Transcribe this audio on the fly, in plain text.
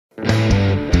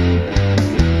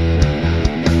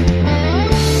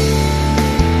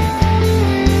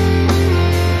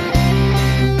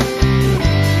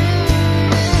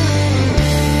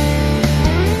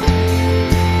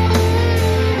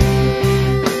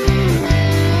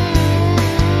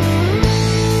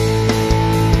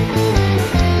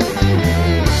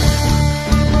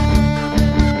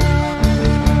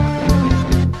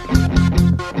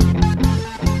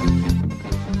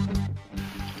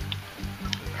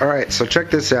Alright, so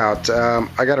check this out.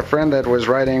 I got a friend that was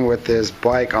riding with his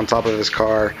bike on top of his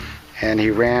car, and he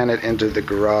ran it into the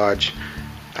garage.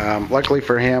 Luckily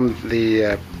for him,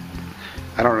 I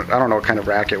don't know what kind of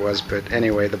rack it was, but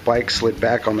anyway, the bike slid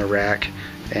back on the rack,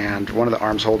 and one of the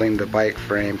arms holding the bike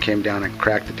frame came down and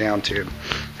cracked the down tube.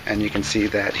 And you can see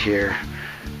that here.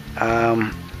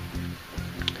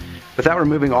 Without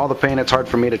removing all the paint, it's hard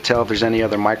for me to tell if there's any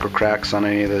other micro cracks on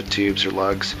any of the tubes or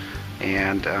lugs.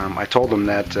 And I told him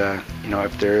that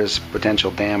if there is potential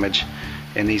damage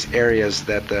in these areas,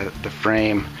 that the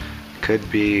frame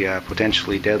could be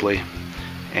potentially deadly,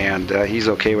 and he's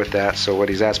okay with that. So what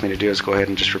he's asked me to do is go ahead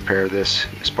and just repair this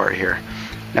part here.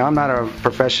 Now, I'm not a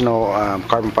professional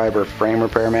carbon fiber frame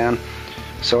repairman,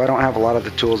 so I don't have a lot of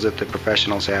the tools that the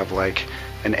professionals have, like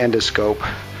an endoscope,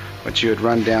 which you would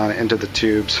run down into the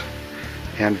tubes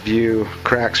and view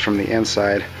cracks from the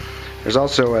inside. There's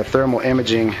also a thermal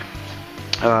imaging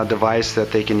device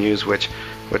that they can use, which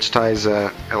ties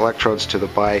electrodes to the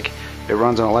bike. It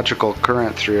runs an electrical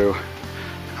current through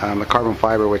the carbon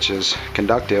fiber, which is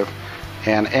conductive,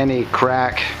 and any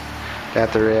crack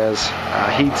that there is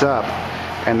heats up,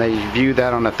 and they view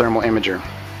that on a thermal imager.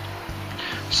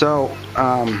 So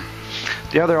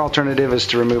the other alternative is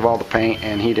to remove all the paint,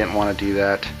 and he didn't want to do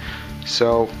that.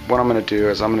 So what I'm going to do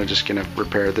is I'm just going to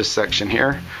repair this section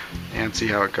here and see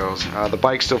how it goes. The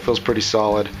bike still feels pretty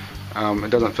solid. It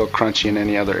doesn't feel crunchy in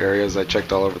any other areas. I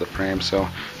checked all over the frame, so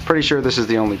pretty sure this is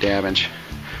the only damage.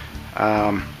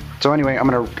 So anyway, I'm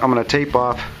gonna tape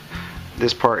off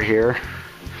this part here,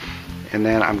 and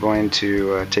then I'm going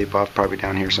to tape off probably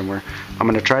down here somewhere. I'm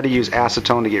going to try to use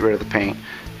acetone to get rid of the paint.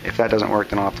 If that doesn't work,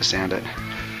 then I'll have to sand it.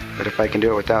 But if I can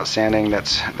do it without sanding,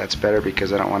 that's better,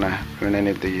 because I don't want to ruin any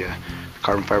of the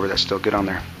carbon fiber that's still good on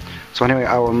there. So anyway,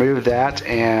 I will remove that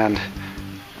and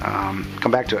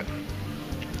come back to it.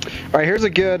 All right, here's a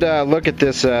good look at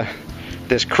this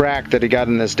this crack that he got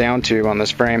in this down tube on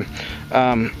this frame.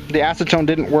 The acetone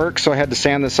didn't work, so I had to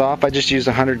sand this off. I just used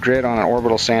 100 grit on an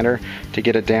orbital sander to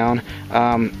get it down.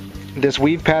 This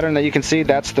weave pattern that you can see,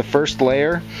 that's the first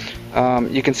layer.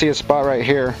 You can see a spot right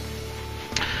here.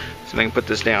 So I can put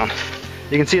this down.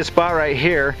 You can see a spot right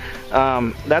here.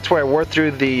 That's where I wore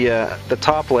through the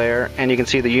top layer, and you can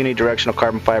see the unidirectional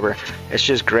carbon fiber. It's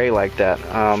just gray like that.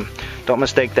 Don't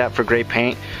mistake that for gray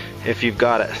paint if you've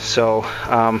got it. So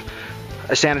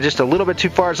I sanded just a little bit too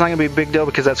far. It's not going to be a big deal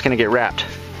because that's going to get wrapped.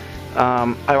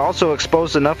 I also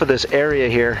exposed enough of this area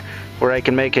here where I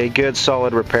can make a good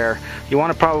solid repair. You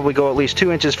want to probably go at least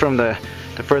 2 inches from the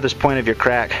furthest point of your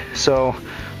crack. So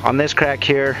on this crack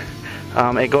here,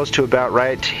 it goes to about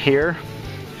right here,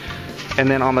 and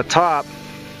then on the top,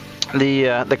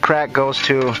 the crack goes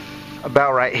to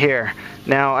about right here.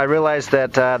 Now I realize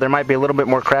that there might be a little bit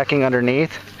more cracking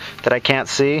underneath that I can't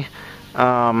see,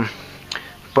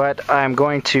 but I'm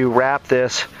going to wrap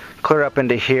this clear up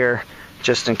into here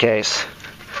just in case.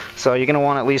 So you're going to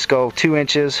want to at least go 2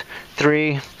 inches,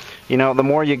 3. You know, the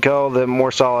more you go, the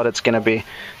more solid it's going to be.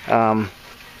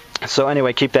 So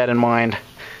anyway, keep that in mind.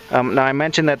 Now I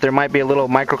mentioned that there might be a little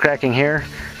micro cracking here.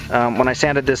 When I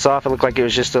sanded this off, it looked like it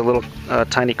was just a little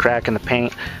tiny crack in the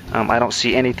paint. I don't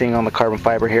see anything on the carbon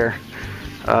fiber here.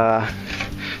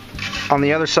 On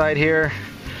the other side here,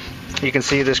 you can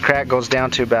see this crack goes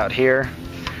down to about here.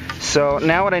 So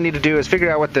now what I need to do is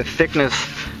figure out what the thickness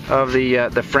of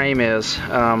the frame is,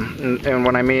 and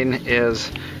what I mean is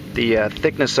the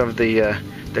thickness of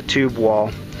the tube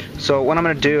wall. So what I'm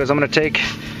going to do is I'm going to take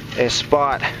a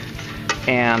spot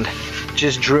and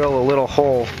just drill a little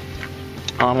hole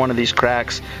on one of these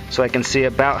cracks so I can see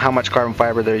about how much carbon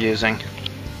fiber they're using.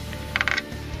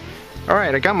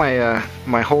 Alright, I got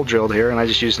my hole drilled here, and I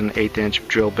just used an 1/8 inch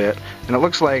drill bit, and it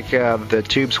looks like the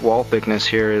tube's wall thickness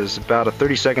here is about a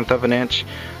 32nd of an inch,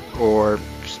 or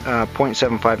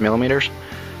 0.75 millimeters.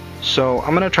 So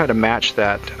I'm going to try to match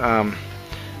that,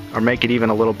 or make it even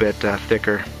a little bit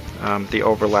thicker, the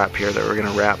overlap here that we're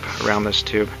going to wrap around this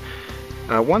tube.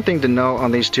 One thing to note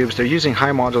on these tubes, they're using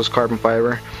high modulus carbon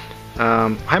fiber.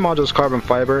 High modulus carbon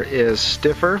fiber is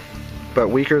stiffer but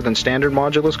weaker than standard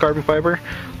modulus carbon fiber.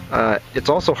 It's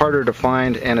also harder to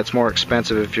find, and it's more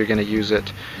expensive if you're going to use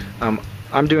it.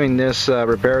 I'm doing this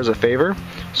repair as a favor,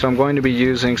 so I'm going to be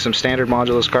using some standard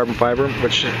modulus carbon fiber,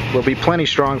 which will be plenty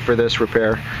strong for this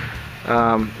repair.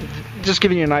 Just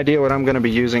giving you an idea what I'm going to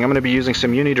be using. I'm going to be using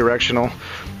some unidirectional.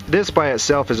 This by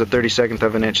itself is a 32nd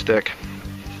of an inch thick.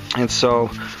 And so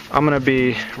I'm going to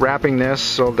be wrapping this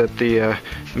so that the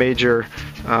major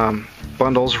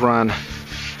bundles run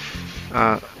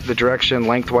the direction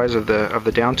lengthwise of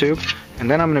the down tube. And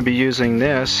then I'm going to be using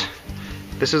this.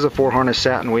 This is a 4 harness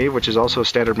satin weave, which is also a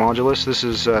standard modulus. This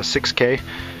is 6K,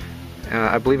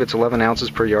 I believe it's 11 ounces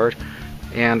per yard,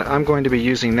 and I'm going to be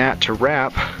using that to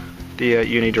wrap the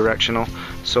unidirectional,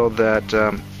 so that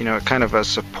you know, kind of a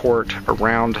support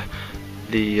around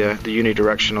the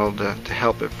unidirectional to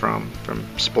help it from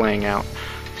splaying out.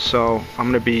 So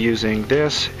I'm going to be using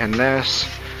this and this,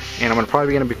 and I'm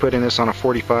probably going to be putting this on a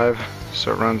 45,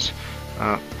 so it runs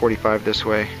 45 this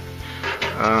way.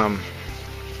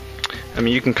 I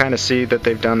mean, you can kind of see that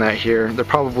they've done that here. They're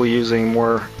probably using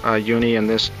more uni in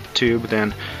this tube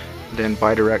than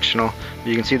bidirectional.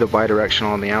 You can see the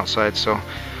bidirectional on the outside. So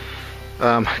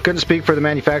couldn't speak for the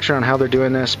manufacturer on how they're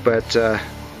doing this, but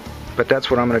that's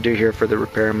what I'm going to do here for the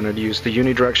repair. I'm going to use the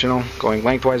unidirectional going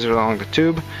lengthwise along the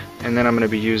tube, and then I'm going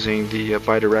to be using the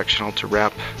bidirectional to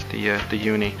wrap the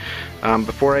uni.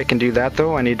 Before I can do that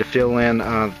though, I need to fill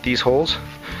in these holes,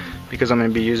 because I'm going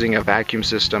to be using a vacuum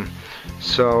system.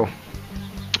 So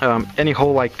any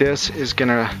hole like this is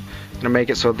gonna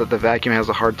make it so that the vacuum has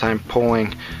a hard time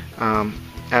pulling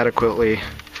adequately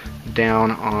down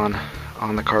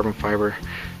on the carbon fiber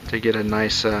to get it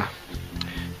nice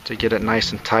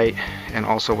and tight, and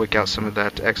also wick out some of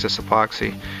that excess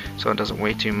epoxy so it doesn't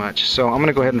weigh too much. So I'm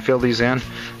gonna go ahead and fill these in.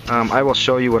 I will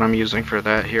show you what I'm using for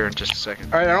that here in just a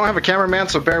second. Alright, I don't have a cameraman,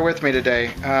 so bear with me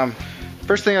today.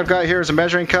 First thing I've got here is a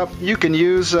measuring cup. You can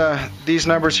use these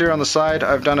numbers here on the side.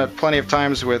 I've done it plenty of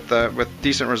times with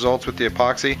decent results with the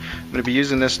epoxy. I'm going to be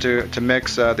using this to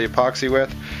mix the epoxy with.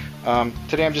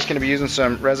 Today I'm just going to be using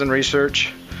some Resin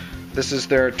Research. This is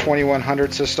their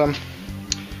 2100 system,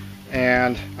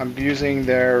 and I'm using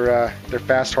their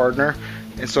fast hardener.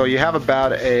 And so you have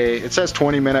about it says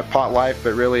 20-minute pot life,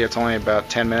 but really it's only about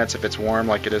 10 minutes if it's warm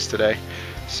like it is today.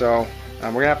 So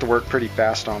we're going to have to work pretty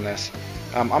fast on this.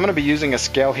 I'm going to be using a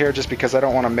scale here just because I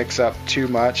don't want to mix up too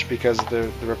much, because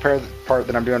the repair part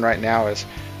that I'm doing right now is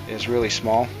really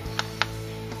small.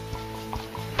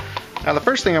 Now the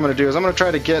first thing I'm going to do is I'm going to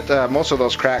try to get most of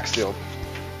those cracks sealed.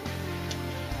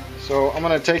 So I'm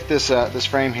going to take this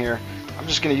frame here. I'm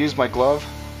just going to use my glove,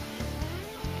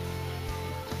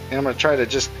 and I'm going to try to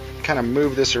just kind of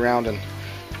move this around and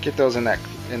get those in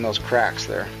those cracks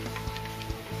there.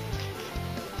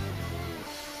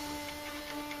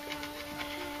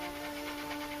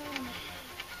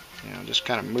 Just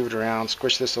kind of move it around,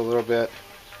 squish this a little bit.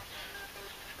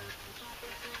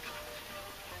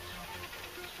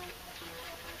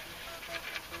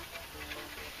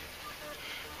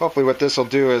 Hopefully what this will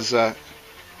do is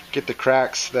get the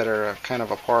cracks that are kind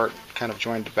of apart kind of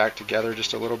joined back together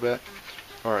just a little bit,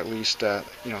 or at least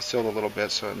you know, sealed a little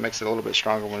bit, so it makes it a little bit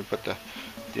stronger when we put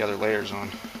the other layers on.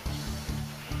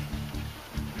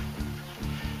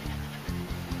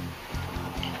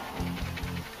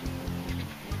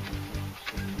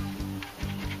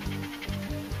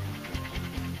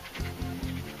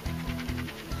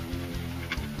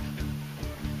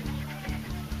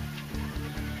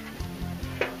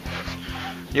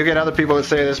 You get other people that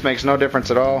say this makes no difference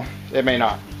at all. It may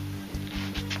not.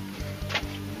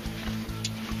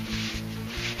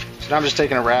 So now I'm just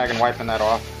taking a rag and wiping that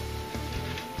off.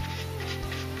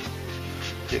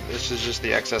 This is just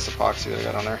the excess epoxy that I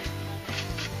got on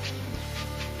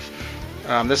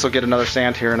there. This will get another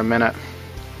sand here in a minute.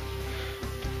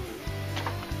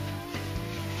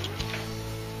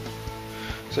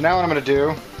 So now what I'm going to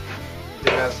do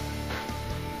is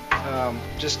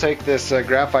just take this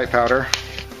graphite powder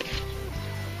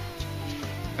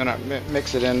and I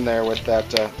mix it in there with that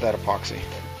epoxy.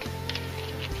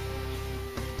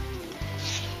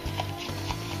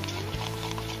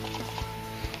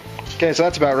 Okay, so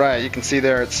that's about right. You can see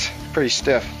there it's pretty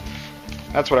stiff.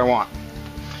 That's what I want.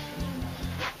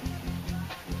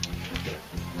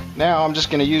 Now I'm just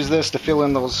going to use this to fill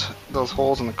in those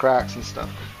holes and the cracks and stuff.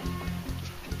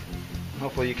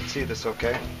 Hopefully you can see this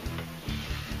okay.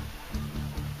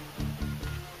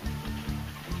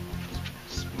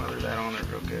 Smother that on there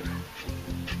real good.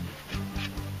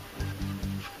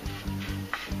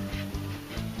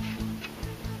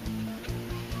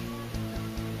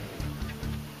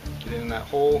 Get in that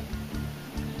hole.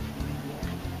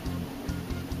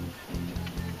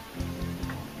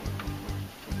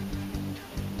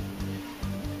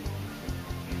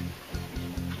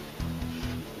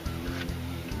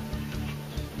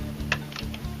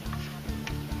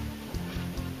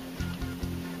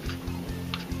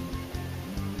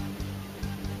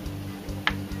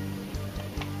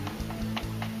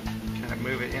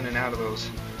 Move it in and out of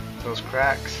those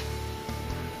cracks.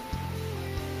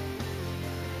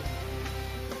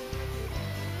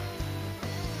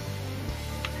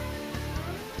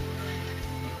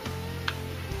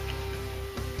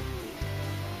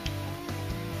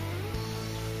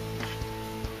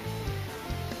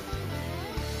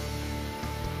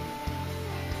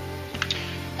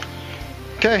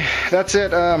 Okay, that's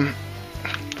it.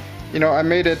 You know, I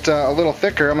made it a little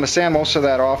thicker. I'm going to sand most of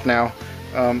that off now.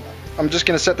 I'm just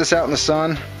going to set this out in the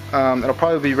sun. It'll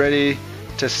probably be ready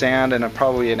to sand in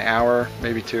probably an hour,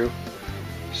 maybe 2.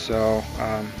 So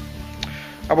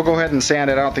I will go ahead and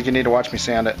sand it. I don't think you need to watch me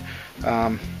sand it.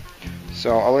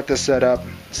 So I'll let this set up,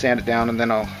 sand it down, and then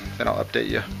I'll update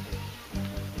you.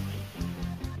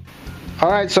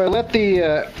 Alright, so I let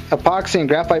the epoxy and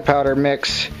graphite powder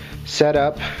mix set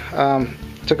up.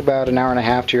 Took about an hour and a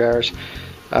half, 2 hours.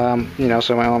 You know,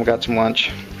 so my mom got some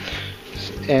lunch.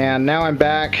 And now I'm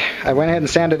back. I went ahead and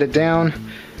sanded it down.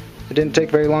 It didn't take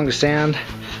very long to sand,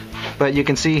 but you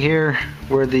can see here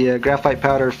where the graphite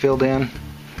powder filled in.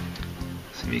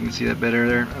 See if you can see that better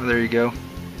there. Oh, there you go.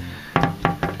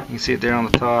 You can see it there on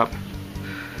the top,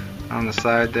 on the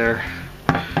side there.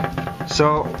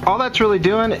 So all that's really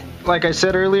doing, like I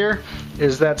said earlier,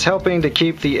 is that's helping to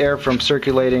keep the air from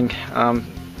circulating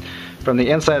from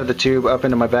the inside of the tube up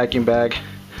into my vacuum bag.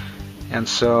 And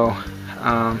so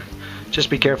just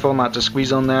be careful not to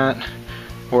squeeze on that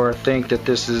or think that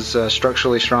this is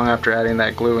structurally strong after adding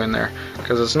that glue in there,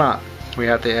 because it's not. We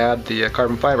have to add the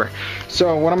carbon fiber.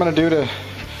 So what I'm going to do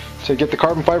to get the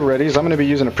carbon fiber ready is I'm going to be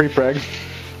using a pre-preg.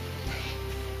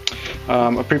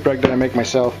 A pre-preg that I make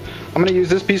myself. I'm going to use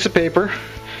this piece of paper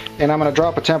and I'm going to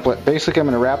drop a template. Basically I'm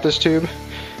going to wrap this tube,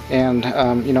 and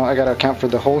you know, I got to account for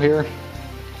the hole here,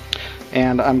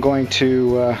 and I'm going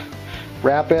to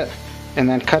wrap it and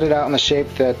then cut it out in the shape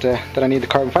that I need the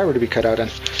carbon fiber to be cut out in.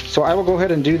 So I will go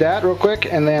ahead and do that real quick,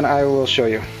 and then I will show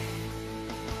you.